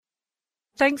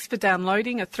Thanks for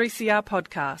downloading a 3CR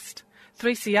podcast.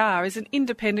 3CR is an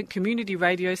independent community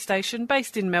radio station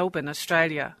based in Melbourne,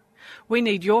 Australia. We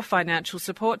need your financial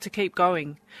support to keep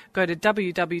going. Go to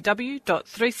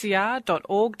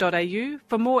www.3cr.org.au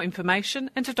for more information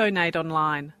and to donate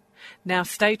online. Now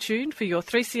stay tuned for your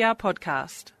 3CR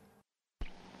podcast.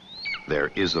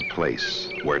 There is a place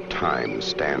where time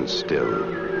stands still,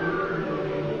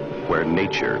 where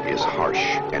nature is harsh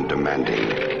and demanding,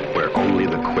 where only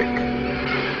the quick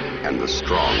and the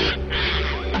strong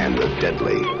and the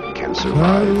deadly can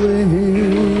survive.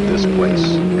 This place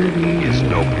is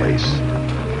no place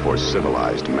for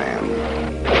civilized man.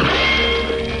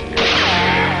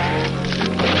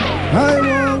 I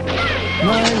want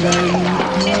my land.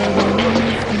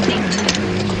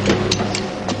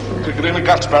 Kick it in the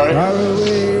guts, Barry. Far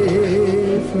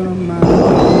away from my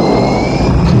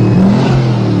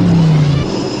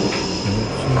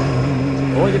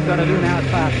All you've got to do now is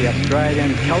pass the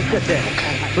Australian culture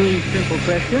test. 3 simple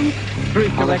questions, 3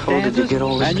 correct answers,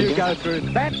 and you go through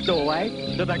that doorway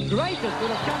to the greatest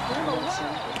little country in the world.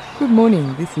 Good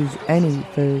morning, this is Annie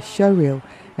for Showreel,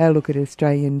 our look at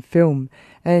Australian film.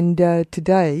 And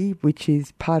today, which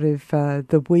is part of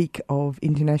the week of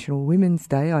International Women's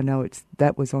Day, I know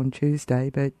that was on Tuesday,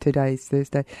 but today's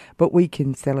Thursday, but we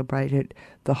can celebrate it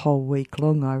the whole week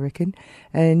long, I reckon.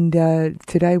 And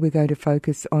today we're going to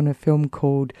focus on a film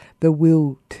called The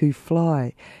Will to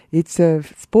Fly. It's a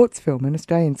sports film, an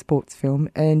Australian sports film,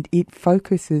 and it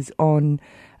focuses on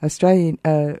Australian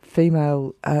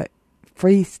female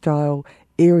freestyle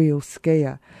aerial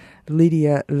skier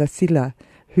Lydia Lassila,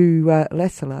 who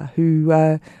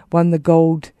won the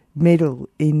gold medal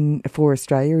for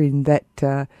Australia in that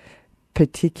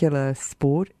particular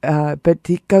sport. But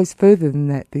it goes further than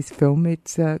that, this film.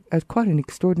 It's quite an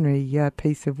extraordinary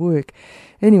piece of work.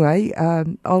 Anyway,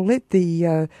 I'll let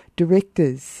the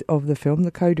directors of the film,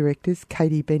 the co-directors,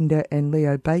 Katie Bender and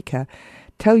Leo Baker,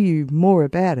 tell you more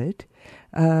about it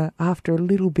after a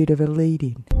little bit of a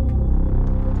lead-in.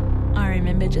 I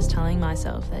remember just telling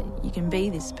myself that you can be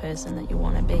this person that you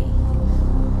want to be.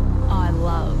 I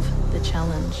love the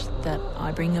challenge that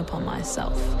I bring upon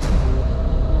myself.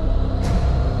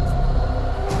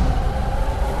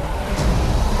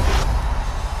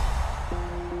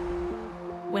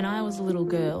 When I was a little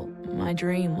girl, my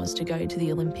dream was to go to the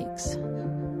Olympics.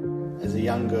 As a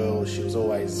young girl, she was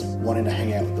always wanting to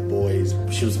hang out with the boys.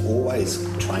 She was always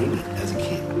training as a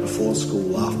kid, before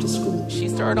school, after school. She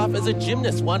started off as a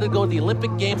gymnast, wanted to go to the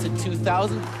Olympic Games in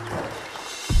 2000.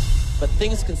 But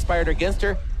things conspired against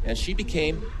her, and she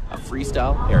became a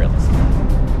freestyle aerialist.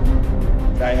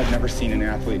 I had never seen an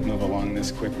athlete move along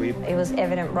this quickly. It was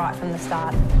evident right from the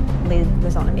start, Liz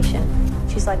was on a mission.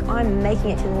 She's like, I'm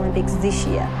making it to the Olympics this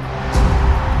year.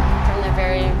 From the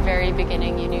very, very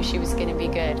beginning, you knew she was going to be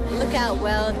good. Look how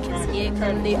well it can ski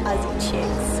from the Aussie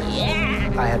chicks. Yeah!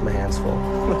 I had my hands full.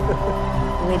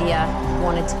 Lydia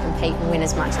wanted to compete and win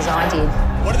as much as I did.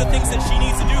 One of the things that she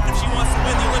needs to do if she wants to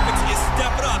win the Olympics is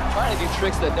step it up. Trying to do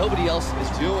tricks that nobody else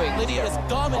is doing. Lydia is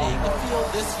dominating the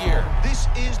field this year. This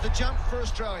is the jump for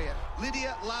Australia.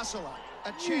 Lydia Lassila.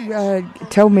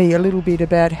 Tell me a little bit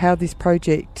about how this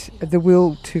project, The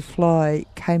Will to Fly,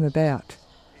 came about.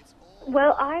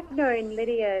 Well, I've known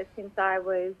Lydia since I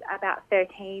was about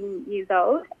 13 years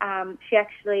old. She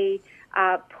actually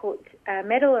put a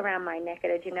medal around my neck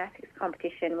at a gymnastics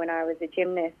competition when I was a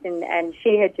gymnast, and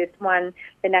she had just won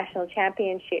the national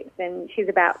championships, and she's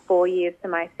about 4 years to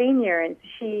my senior, and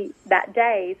she, that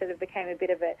day, sort of became a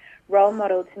bit of a role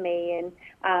model to me, and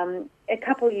a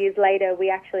couple of years later, we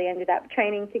actually ended up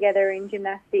training together in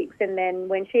gymnastics, and then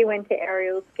when she went to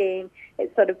aerial skiing,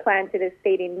 it sort of planted a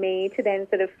seed in me to then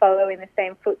sort of follow in the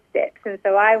same footsteps. And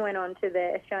so I went on to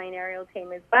the Australian aerial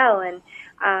team as well, and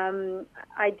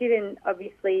I didn't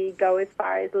obviously go as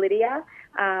far as Lydia.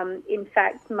 In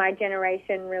fact, my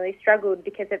generation really struggled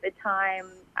because at the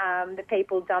time the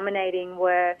people dominating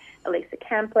were Elisa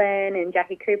Camplin and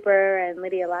Jackie Cooper and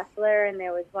Lydia Lassila, and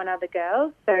there was one other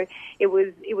girl. So it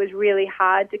was really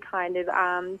hard to kind of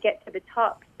get to the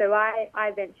top. So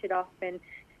I ventured off and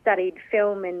studied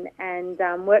film and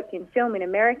worked in film in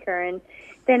America. And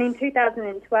then in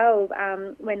 2012,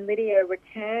 when Lydia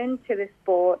returned to the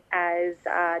sport as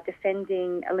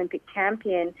defending Olympic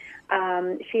champion,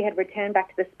 she had returned back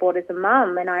to the sport as a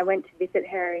mum, and I went to visit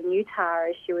her in Utah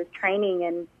as she was training,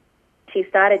 and she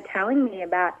started telling me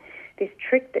about this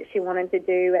trick that she wanted to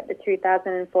do at the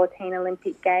 2014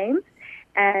 Olympic Games.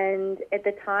 And at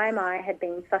the time, I had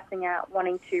been sussing out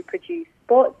wanting to produce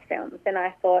sports films, and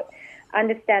I thought,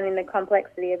 understanding the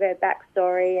complexity of her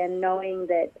backstory and knowing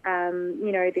that,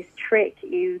 this trick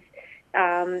is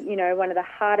one of the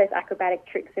hardest acrobatic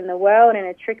tricks in the world, and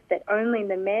a trick that only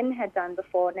the men had done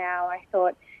before now. I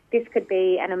thought this could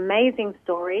be an amazing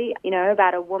story,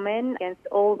 about a woman against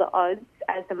all the odds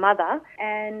as a mother.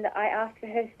 And I asked for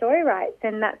her story rights,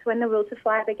 and that's when The Will to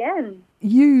Fly began.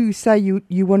 You say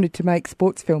you wanted to make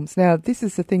sports films. Now, this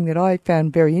is the thing that I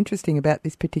found very interesting about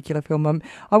this particular film.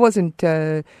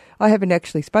 I haven't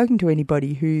actually spoken to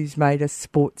anybody who's made a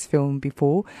sports film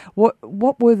before.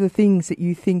 What were the things that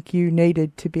you think you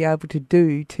needed to be able to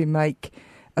do to make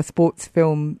a sports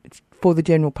film for the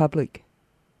general public?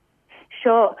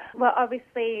 Sure. Well,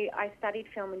 obviously, I studied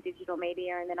film and digital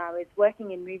media, and then I was working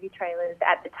in movie trailers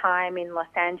at the time in Los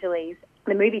Angeles.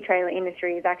 The movie trailer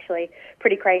industry is actually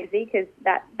pretty crazy because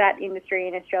that industry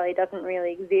in Australia doesn't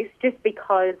really exist just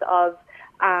because of,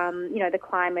 the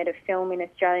climate of film in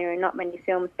Australia and not many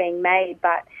films being made.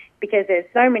 But because there's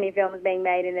so many films being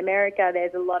made in America,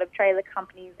 there's a lot of trailer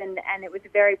companies, and it was a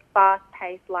very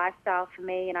fast-paced lifestyle for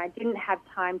me, and I didn't have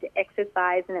time to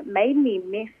exercise, and it made me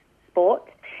miss sport.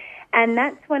 And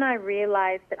that's when I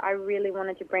realised that I really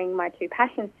wanted to bring my two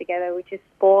passions together, which is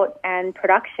sport and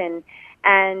production.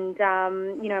 And,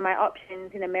 my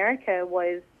options in America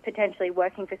was potentially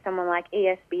working for someone like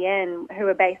ESPN, who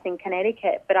are based in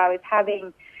Connecticut. But I was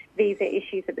having visa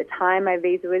issues at the time. My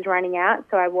visa was running out,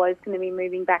 so I was going to be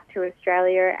moving back to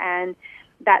Australia. And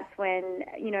that's when,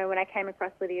 when I came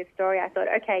across Lydia's story, I thought,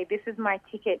 okay, this is my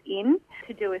ticket in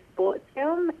to do a sports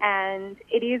film. And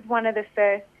it is one of the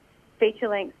first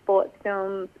feature-length sports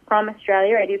films from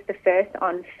Australia. It is the first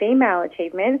on female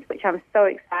achievements, which I'm so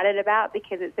excited about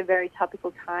because it's a very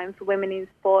topical time for women in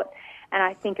sport. And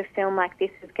I think a film like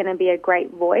this is going to be a great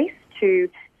voice to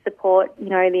support,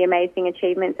 the amazing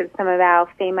achievements of some of our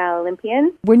female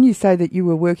Olympians. When you say that you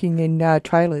were working in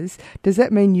trailers, does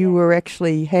that mean you were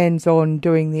actually hands-on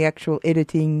doing the actual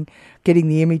editing, getting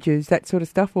the images, that sort of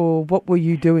stuff, or what were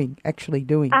you actually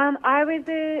doing?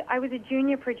 I was a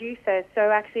junior producer, so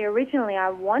actually originally I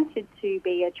wanted to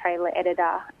be a trailer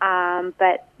editor,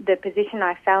 but the position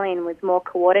I fell in was more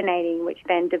coordinating, which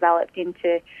then developed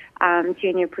into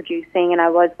junior producing, and I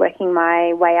was working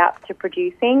my way up to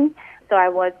producing. So I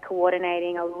was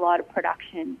coordinating a lot of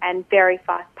production and very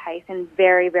fast-paced and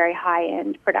very, very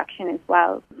high-end production as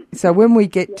well. So when we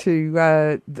get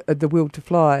to The Will to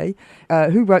Fly,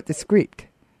 who wrote the script?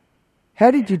 How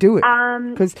did you do it?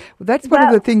 Because that's one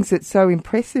of the things that's so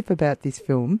impressive about this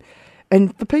film.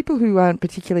 And for people who aren't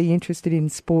particularly interested in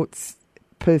sports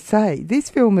per se, this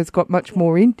film has got much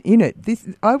more in it.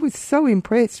 I was so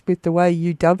impressed with the way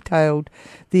you dovetailed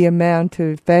the amount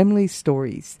of family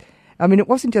stories. I mean, it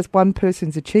wasn't just one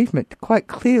person's achievement. Quite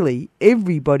clearly,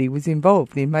 everybody was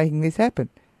involved in making this happen.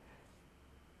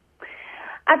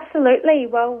 Absolutely.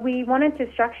 Well, we wanted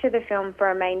to structure the film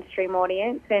for a mainstream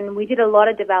audience, and we did a lot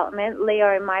of development.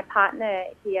 Leo, my partner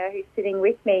here, who's sitting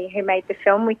with me, who made the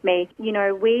film with me,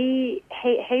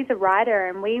 he's a writer,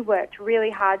 and we worked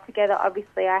really hard together.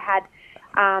 Obviously, I had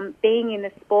being in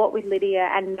the sport with Lydia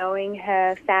and knowing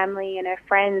her family and her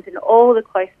friends and all the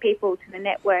close people to the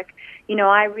network,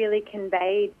 I really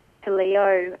conveyed to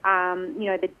Leo,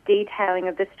 the detailing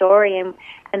of the story,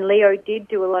 and Leo did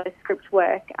do a lot of script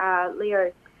work. Leo,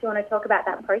 do you want to talk about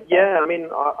that process? Yeah, I mean,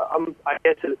 I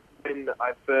guess when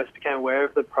I first became aware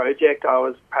of the project, I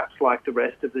was perhaps like the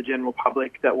rest of the general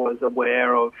public that was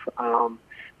aware of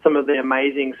some of the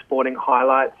amazing sporting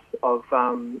highlights of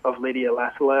Lydia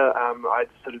Lassila. I'd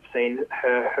sort of seen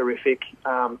her horrific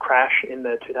crash in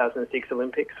the 2006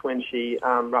 Olympics when she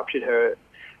ruptured her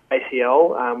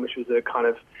ACL, which was a kind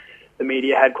of, the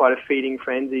media had quite a feeding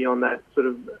frenzy on that sort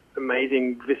of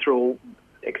amazing visceral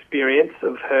experience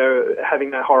of her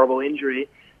having that horrible injury.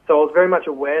 So I was very much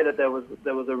aware that there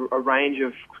was a range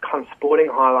of kind of sporting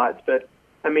highlights. But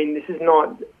I mean,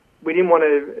 we didn't want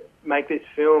to make this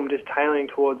film just tailoring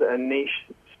towards a niche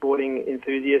sporting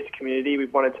enthusiast community. We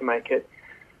wanted to make it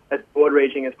as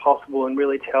broad-reaching as possible and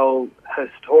really tell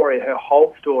her story, her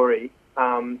whole story,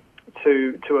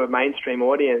 to a mainstream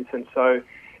audience. And so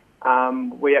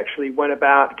we actually went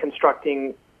about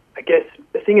constructing, I guess,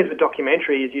 the thing is with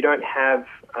documentary is you don't have,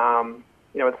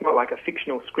 it's not like a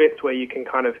fictional script where you can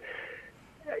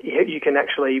you can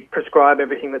actually prescribe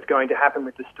everything that's going to happen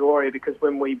with the story, because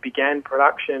when we began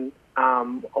production,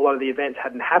 a lot of the events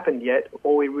hadn't happened yet.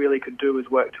 All we really could do was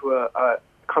work to a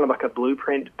kind of like a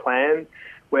blueprint plan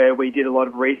where we did a lot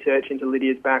of research into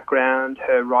Lydia's background,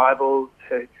 her rivals,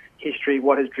 her history,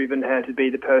 what has driven her to be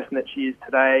the person that she is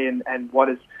today, and what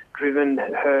has driven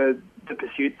her, the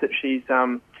pursuits that she's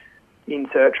in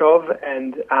search of.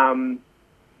 And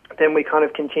then we kind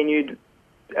of continued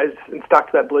and stuck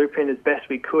to that blueprint as best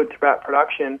we could throughout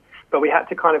production, but we had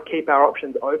to kind of keep our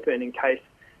options open in case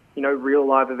real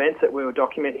live events that we were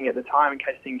documenting at the time in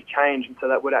case things change, and so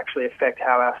that would actually affect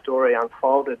how our story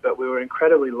unfolded. But we were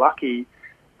incredibly lucky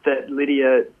that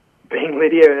Lydia, being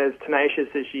Lydia as tenacious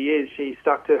as she is, she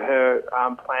stuck to her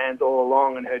plans all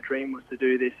along, and her dream was to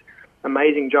do this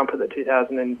amazing jump at the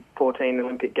 2014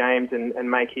 Olympic Games and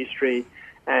make history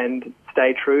and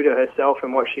stay true to herself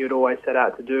and what she had always set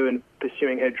out to do and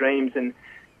pursuing her dreams. And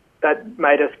that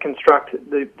made us construct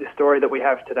the story that we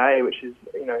have today, which is,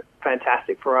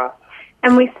 fantastic for us.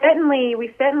 And we certainly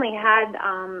had,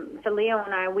 for Leo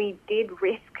and I, we did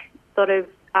risk sort of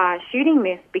shooting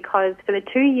this, because for the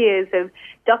 2 years of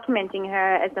documenting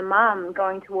her as a mum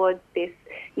going towards this,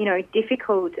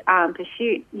 difficult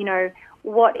pursuit,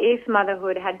 what if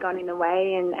motherhood had gone in the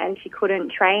way and she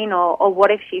couldn't train, or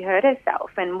what if she hurt herself,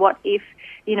 and what if,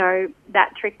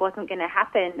 that trick wasn't going to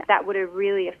happen? That would have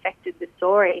really affected the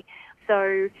story.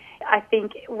 So I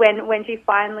think when she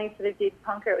finally sort of did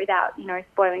conquer it without,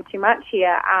 spoiling too much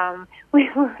here, we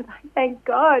were like, thank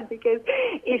God, because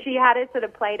if she had sort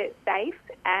of played it safe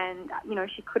and,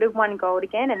 she could have won gold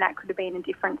again, and that could have been a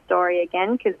different story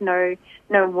again, because no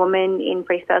woman in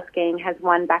freestyle skiing has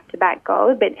won back-to-back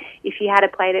gold. But if she had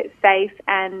played it safe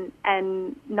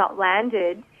and not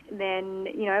landed, then,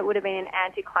 it would have been an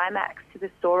anticlimax to the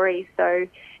story. So,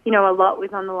 a lot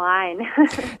was on the line.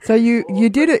 So you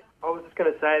did it. I was just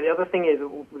going to say, the other thing is,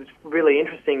 what's really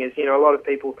interesting is, a lot of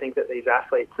people think that these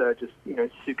athletes are just,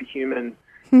 superhuman.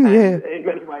 Yeah.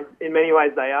 In many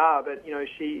ways they are, but,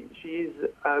 she is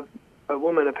a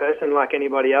woman, a person like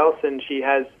anybody else, and she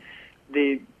has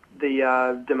the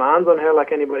demands on her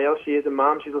like anybody else. She is a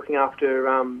mum. She's looking after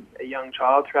a young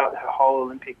child throughout her whole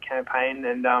Olympic campaign,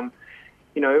 and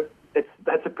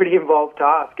that's a pretty involved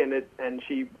task, and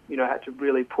she had to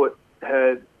really put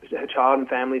her child and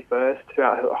family first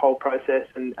throughout her whole process,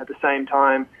 and at the same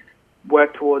time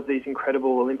work towards these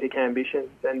incredible Olympic ambitions,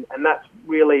 and that's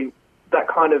really that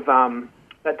kind of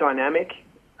that dynamic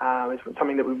is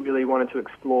something that we really wanted to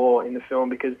explore in the film,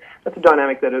 because that's a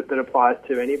dynamic that applies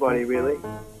to anybody really.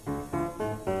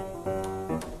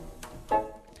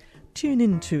 Tune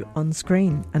in to On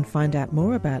Screen and find out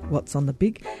more about what's on the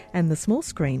big and the small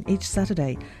screen each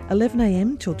Saturday,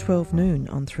 11am till 12 noon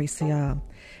on 3CR.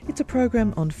 It's a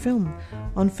program on film,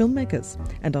 on filmmakers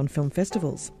and on film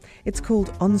festivals. It's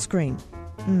called On Screen,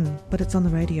 but it's on the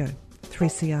radio,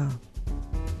 3CR.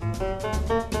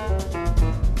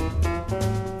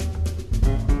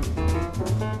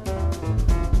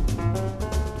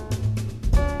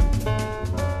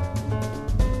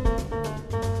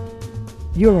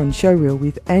 You're on Showreel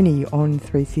with Annie on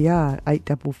 3CR,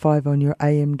 855 on your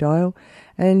AM dial,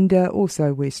 and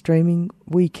also we're streaming.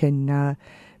 We can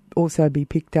also be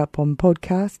picked up on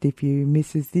podcast. If you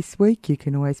miss us this week, you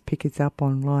can always pick us up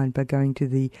online by going to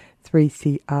the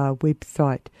 3CR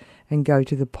website and go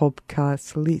to the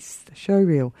podcast list,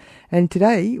 Showreel. And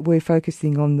today we're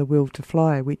focusing on The Will to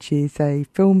Fly, which is a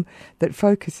film that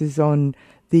focuses on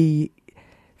the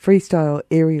freestyle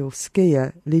aerial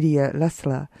skier Lydia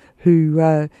Lassila,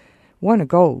 who won a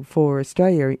gold for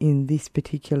Australia in this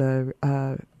particular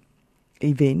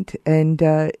event, and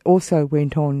also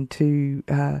went on to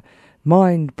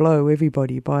mind blow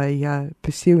everybody by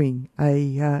pursuing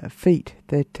a feat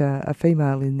that a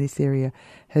female in this area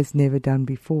has never done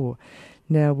before.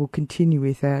 Now we'll continue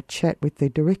with our chat with the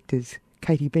directors,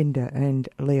 Katie Bender and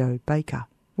Leo Baker.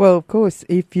 Well, of course,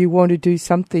 if you want to do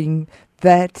something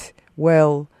that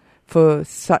well for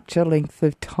such a length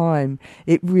of time,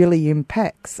 it really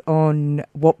impacts on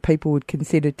what people would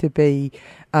consider to be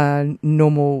a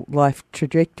normal life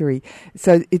trajectory.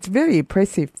 So it's very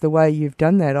impressive the way you've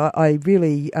done that. I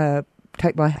really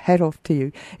take my hat off to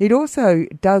you. It also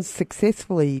does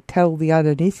successfully tell the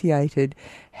uninitiated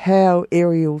how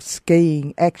aerial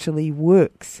skiing actually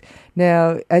works.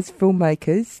 Now, as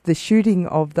filmmakers, the shooting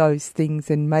of those things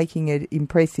and making it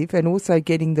impressive, and also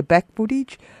getting the back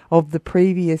footage of the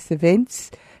previous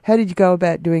events, how did you go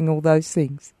about doing all those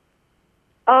things?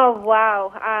 Oh,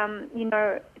 wow.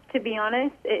 To be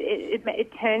honest,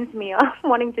 it turns me off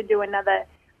wanting to do another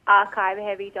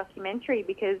archive-heavy documentary,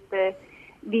 because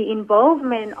the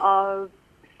involvement of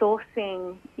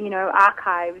sourcing,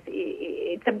 archives,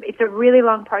 it's a really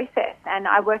long process, and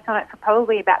I worked on it for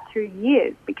probably about 2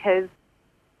 years, because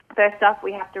first off,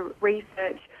 we have to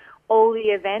research all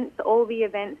the events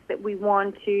that we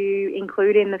want to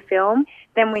include in the film.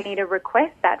 Then we need to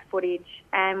request that footage,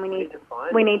 and we need to find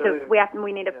it. We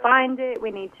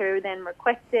need to then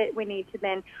request it. We need to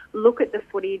then look at the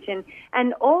footage,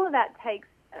 and all of that takes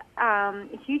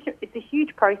it's a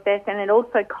huge process, and it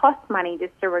also costs money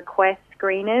just to request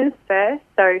screeners first.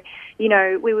 So, you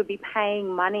know, we would be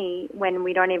paying money when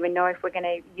we don't even know if we're going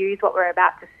to use what we're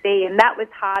about to see. And that was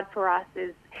hard for us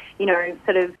as, you know,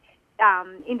 sort of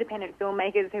independent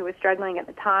filmmakers who were struggling at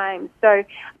the time. So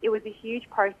it was a huge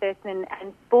process, and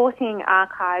sporting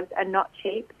archives are not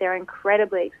cheap. They're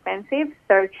incredibly expensive.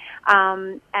 So,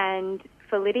 and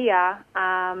for Lydia,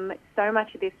 so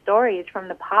much of this story is from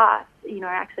the past. You know,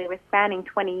 actually we're spanning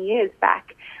 20 years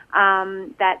back,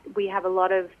 that we have a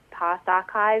lot of past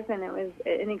archives, and it was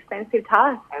an expensive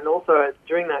task. And also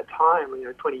during that time, you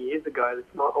know, 20 years ago,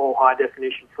 it's not all high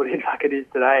definition footage like it is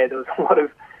today. There was a lot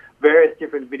of various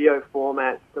different video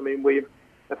formats. I mean, we've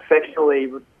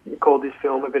affectionately called this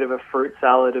film a bit of a fruit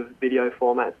salad of video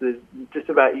formats. There's just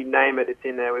about, you name it, it's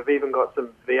in there. We've even got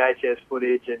some VHS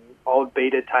footage and old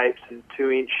beta tapes and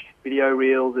 2-inch video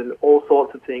reels and all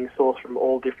sorts of things sourced from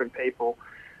all different people.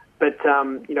 But,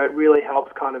 you know, it really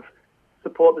helps kind of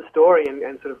support the story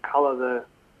and sort of colour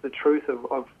the truth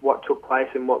of what took place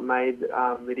and what made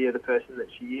Lydia the person that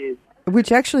she is.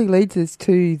 Which actually leads us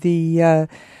to the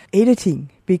editing,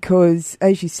 because,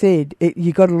 as you said,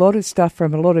 you got a lot of stuff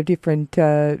from a lot of different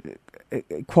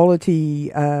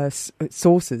quality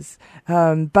sources,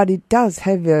 but it does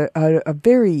have a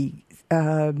very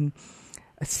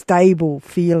stable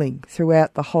feeling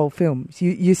throughout the whole film.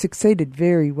 You succeeded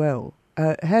very well.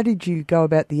 How did you go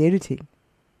about the editing?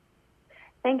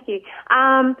 Thank you.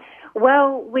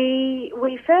 Well, we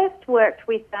first worked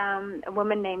with a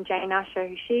woman named Jane Usher,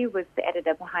 who she was the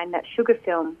editor behind that Sugar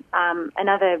film,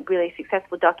 another really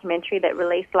successful documentary that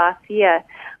released last year.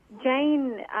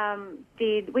 Jane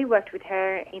we worked with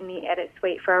her in the edit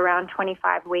suite for around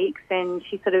 25 weeks, and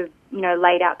she sort of, you know,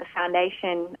 laid out the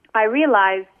foundation. I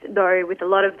realised, though, with a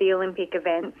lot of the Olympic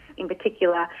events in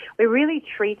particular, we really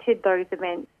treated those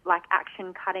events like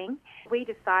action cutting. We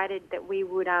decided that we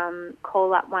would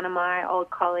call up one of my old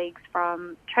colleagues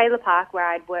from Trailer Park, where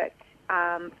I'd worked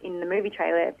in the movie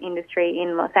trailer industry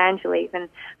in Los Angeles, and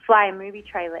fly a movie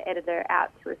trailer editor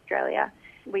out to Australia.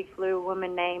 We flew a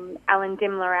woman named Ellen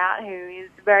Dimler out, who is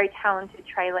a very talented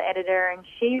trailer editor, and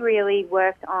she really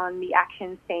worked on the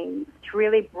action scenes, which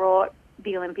really brought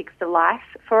the Olympics to life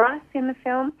for us in the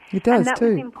film. It does, and that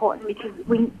too. was important because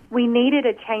we needed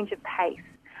a change of pace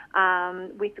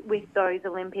with those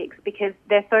Olympics, because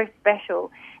they're so special,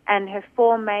 and her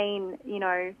 4 main, you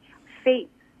know,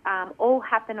 feats all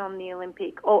happen on the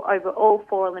over all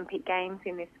 4 Olympic Games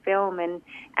in this film, and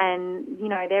you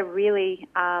know, they're really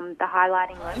the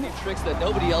highlighting moments. Tricks that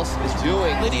nobody else is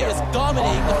doing. Lydia is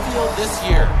dominating the field this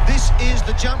year. This is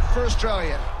the jump for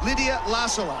Australia. Lydia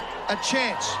Lassila, a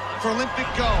chance for Olympic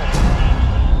gold.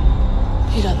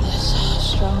 You got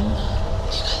this. Strong. You got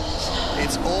this.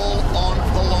 It's all on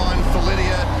the line for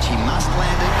Lydia. She must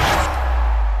land it.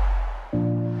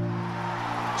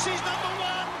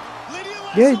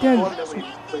 Yeah,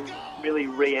 we really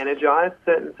re-energised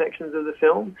certain sections of the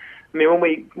film. I mean,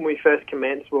 when we first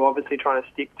commenced, we were obviously trying to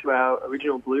stick to our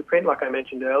original blueprint, like I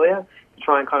mentioned earlier, to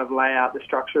try and kind of lay out the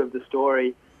structure of the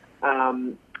story.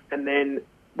 And then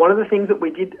one of the things that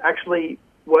we did actually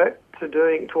work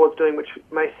towards doing, which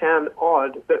may sound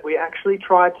odd, but we actually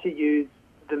tried to use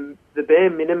the bare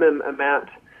minimum amount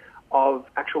of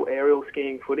actual aerial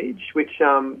skiing footage, which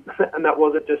and that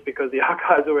wasn't just because the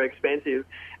archives were expensive.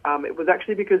 It was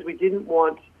actually because we didn't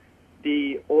want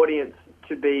the audience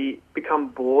to become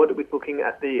bored with looking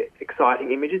at the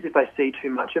exciting images if they see too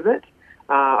much of it.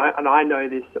 And I know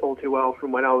this all too well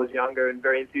from when I was younger and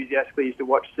very enthusiastically used to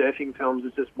watch surfing films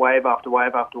as just wave after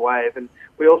wave after wave. And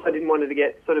we also didn't want it to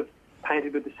get sort of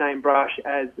painted with the same brush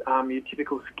as your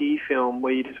typical ski film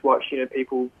where you just watch, you know,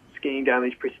 people skiing down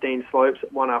these pristine slopes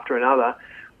one after another.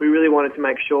 We really wanted to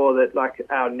make sure that, like,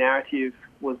 our narrative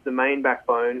was the main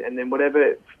backbone, and then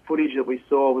whatever footage that we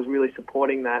saw was really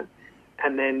supporting that,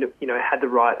 and then, you know, had the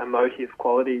right emotive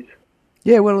qualities.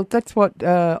 Yeah, well, that's what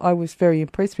I was very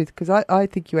impressed with, because I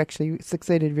think you actually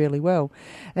succeeded really well.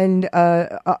 And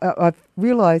I've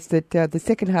realised that the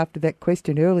second half to that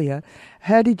question earlier,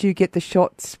 how did you get the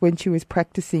shots when she was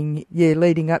practising,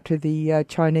 leading up to the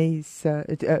Chinese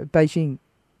Beijing?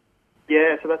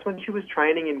 Yeah, so that's when she was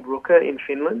training in Ruka in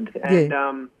Finland,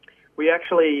 and we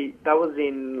actually, that was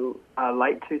in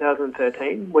late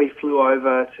 2013. We flew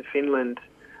over to Finland,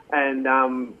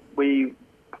 and we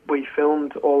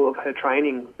filmed all of her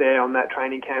training there on that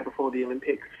training camp before the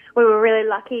Olympics. We were really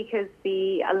lucky because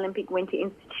the Olympic Winter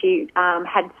Institute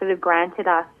had sort of granted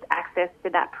us access to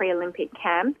that pre-Olympic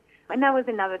camp. And that was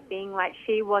another thing, like,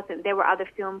 there were other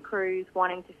film crews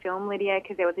wanting to film Lydia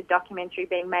because there was a documentary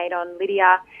being made on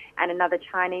Lydia and another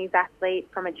Chinese athlete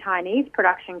from a Chinese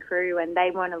production crew, and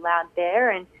they weren't allowed there.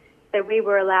 And So we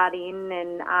were allowed in,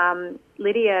 and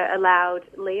Lydia allowed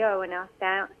Leo and our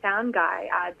sound guy,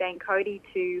 Dane Cody,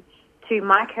 to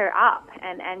mic her up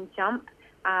and jump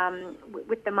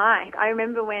with the mic. I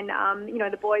remember when,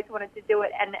 the boys wanted to do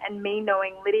it, and me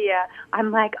knowing Lydia,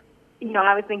 I'm like,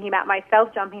 I was thinking about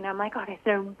myself jumping. I'm like, oh, there's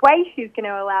no way she's going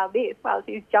to allow this while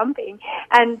she's jumping.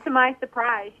 And to my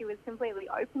surprise, she was completely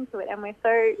open to it. And we're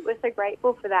so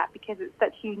grateful for that, because it's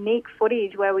such unique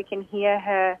footage where we can hear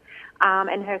her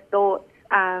and her thoughts,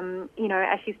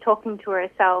 as she's talking to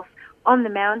herself on the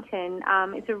mountain.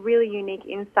 It's a really unique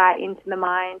insight into the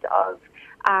mind of,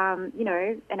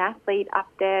 an athlete up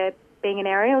there being an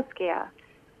aerial skier.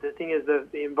 The thing is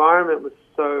that the environment was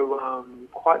so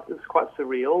quite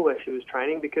surreal where she was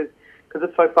training, because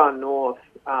it's so far north.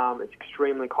 It's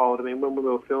extremely cold. I mean, when we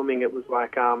were filming, it was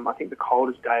like I think the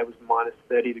coldest day was minus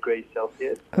 30 degrees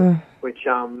Celsius, which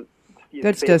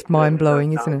that's just mind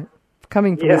blowing, isn't it?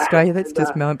 Coming from Australia, that's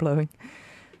just mind blowing.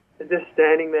 Just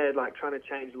standing there, like trying to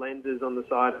change lenses on the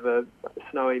side of a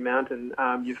snowy mountain,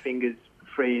 your fingers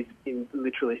freeze in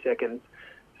literally seconds.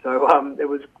 So it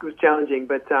was challenging,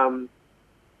 but.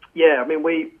 I mean,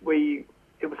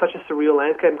 it was such a surreal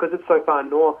landscape because it's so far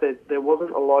north. There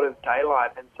wasn't a lot of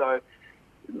daylight, and so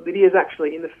Lydia's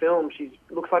actually in the film. She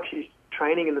looks like she's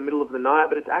training in the middle of the night,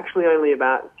 but it's actually only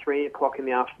about 3:00 in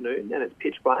the afternoon, and it's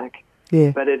pitch black.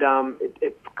 Yeah. But it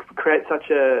creates such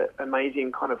a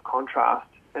amazing kind of contrast,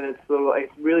 and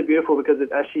it's really beautiful because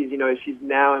as she's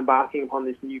now embarking upon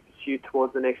this new pursuit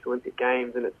towards the next Olympic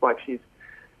Games, and it's like she's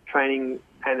training,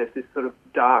 and it's this sort of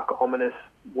dark, ominous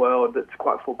world that's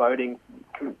quite foreboding,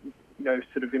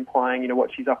 sort of implying,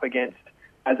 what she's up against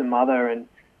as a mother and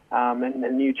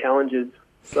new challenges.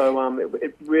 So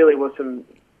it really was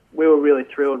we were really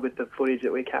thrilled with the footage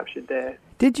that we captured there.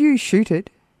 Did you shoot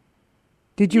it?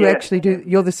 Did you actually do,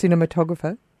 you're the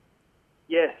cinematographer?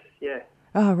 Yes, yeah.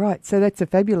 Oh, right. So that's a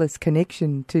fabulous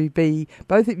connection to be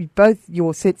both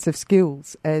your sets of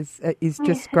skills is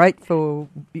just great for.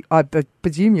 I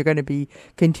presume you're going to be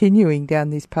continuing down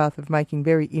this path of making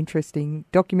very interesting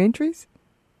documentaries.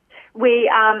 We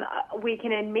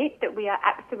can admit that we are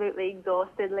absolutely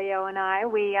exhausted, Leo and I.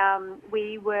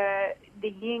 We were the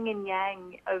yin and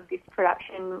yang of this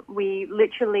production. We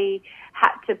literally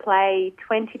had to play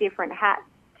 20 different hats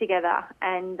together,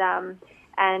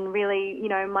 and really,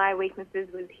 my weaknesses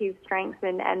was his strengths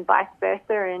and vice versa,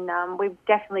 and we've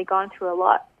definitely gone through a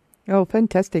lot. Oh,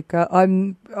 fantastic.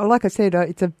 Like I said,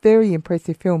 it's a very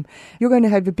impressive film. You're going to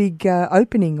have a big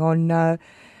opening on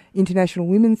International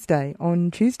Women's Day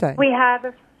on Tuesday. We have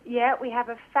a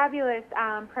fabulous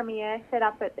premiere set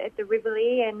up at the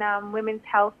Rivoli, and Women's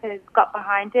Health has got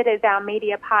behind it as our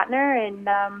media partner,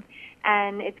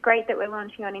 and it's great that we're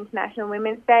launching on International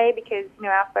Women's Day because,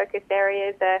 our focus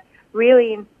areas are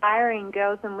really inspiring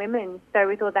girls and women. So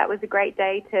we thought that was a great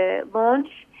day to launch.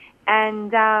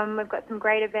 And we've got some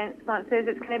great event sponsors.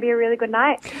 It's going to be a really good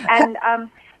night. And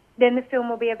then the film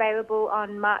will be available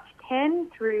on March 10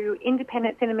 through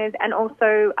independent cinemas and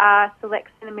also select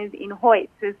cinemas in Hoyts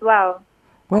as well.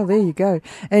 Well, there you go.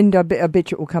 And I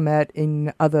bet you it will come out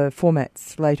in other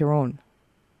formats later on.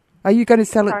 Are you going to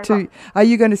sell it to? Are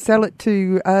you going to sell it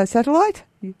to satellite?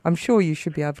 I'm sure you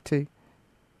should be able to.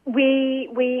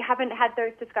 We haven't had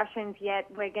those discussions yet.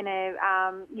 We're going to,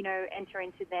 enter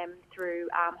into them through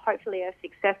hopefully a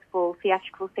successful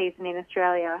theatrical season in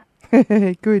Australia.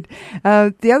 Good.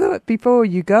 The other, before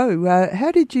you go,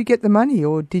 how did you get the money,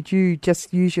 or did you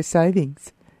just use your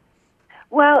savings?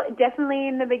 Well, definitely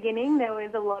in the beginning there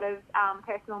was a lot of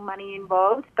personal money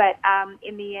involved, but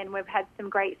in the end we've had some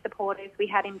great supporters. We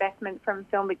had investment from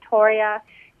Film Victoria,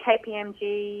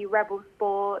 KPMG, Rebel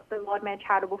Sport, the Lord Mayor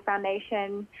Charitable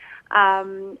Foundation,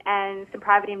 and some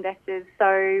private investors.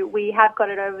 So we have got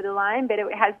it over the line, but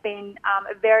it has been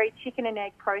a very chicken and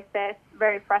egg process,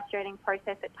 very frustrating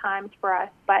process at times for us.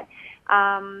 But,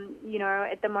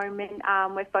 at the moment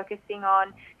we're focusing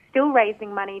on still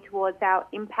raising money towards our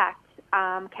Impact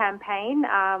campaign,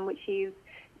 which is,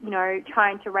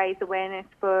 trying to raise awareness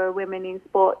for women in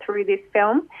sport through this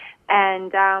film.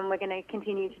 And we're going to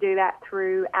continue to do that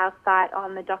through our site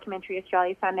on the Documentary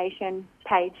Australia Foundation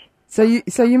page. So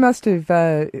you must have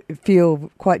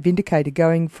feel quite vindicated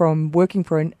going from working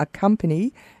for a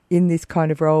company in this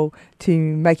kind of role to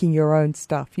making your own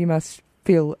stuff. You must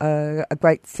feel a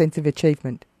great sense of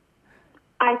achievement.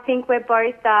 I think we're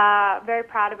both very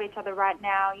proud of each other right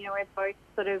now. We've both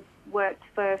sort of worked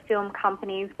for film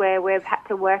companies where we've had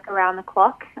to work around the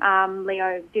clock.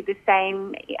 Leo did the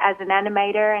same as an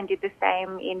animator and did the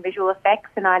same in visual effects,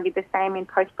 and I did the same in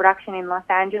post-production in Los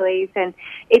Angeles. And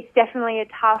it's definitely a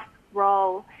tough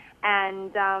role,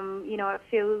 and, it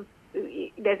feels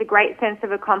there's a great sense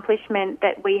of accomplishment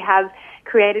that we have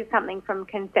created something from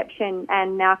conception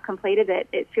and now completed it.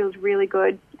 It feels really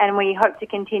good, and we hope to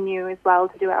continue as well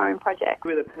to do our own project.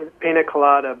 With a pina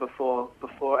colada before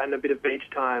and a bit of beach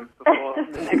time before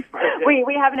the next project.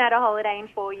 We haven't had a holiday in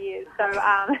 4 years, so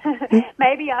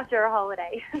maybe after a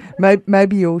holiday.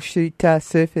 Maybe you'll shoot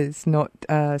surfers, not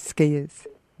skiers,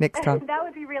 next time. That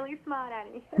would be really smart,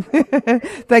 Annie.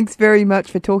 Thanks very much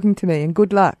for talking to me, and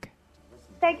good luck.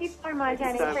 Thank you so much,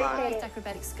 Annie. Appreciate it. Best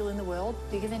acrobatic skill in the world,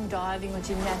 bigger than diving or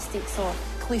gymnastics or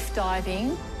cliff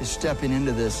diving. Is stepping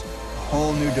into this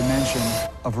whole new dimension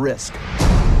of risk.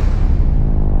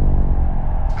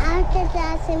 I'm just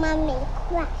asking Mummy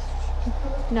crash.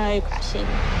 No crashing.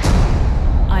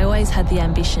 I always had the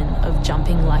ambition of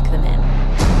jumping like the men.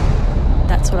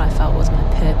 That's what I felt was my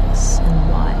purpose and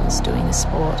why I was doing the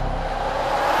sport.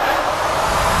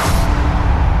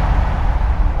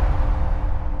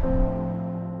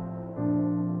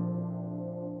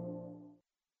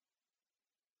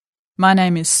 My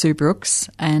name is Sue Brooks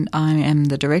and I am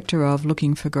the Director of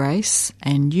Looking for Grace,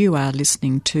 and you are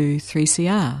listening to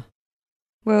 3CR.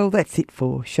 Well, that's it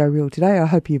for Showreel today. I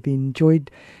hope you've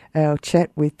enjoyed our chat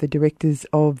with the directors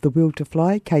of The Will to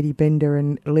Fly, Katie Bender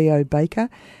and Leo Baker,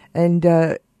 and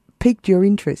piqued your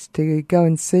interest to go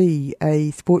and see a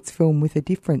sports film with a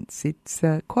difference. It's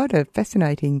quite a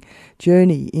fascinating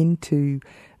journey into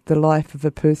the life of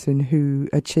a person who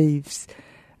achieves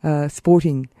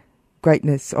sporting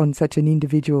greatness on such an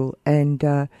individual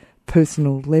and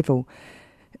personal level.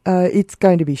 It's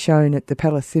going to be shown at the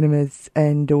Palace Cinemas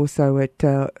and also at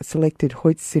selected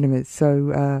Hoyts cinemas,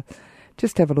 so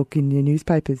just have a look in your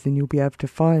newspapers and you'll be able to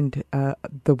find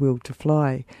The Will to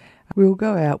Fly. We'll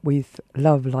go out with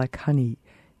Love Like Honey,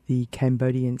 the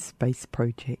Cambodian space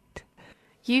project.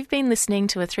 You've been listening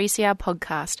to a 3CR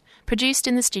podcast produced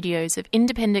in the studios of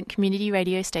independent community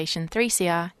radio station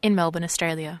 3CR in Melbourne,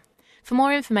 Australia. For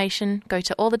more information, go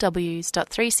to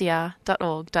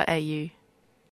allthews.3cr.org.au.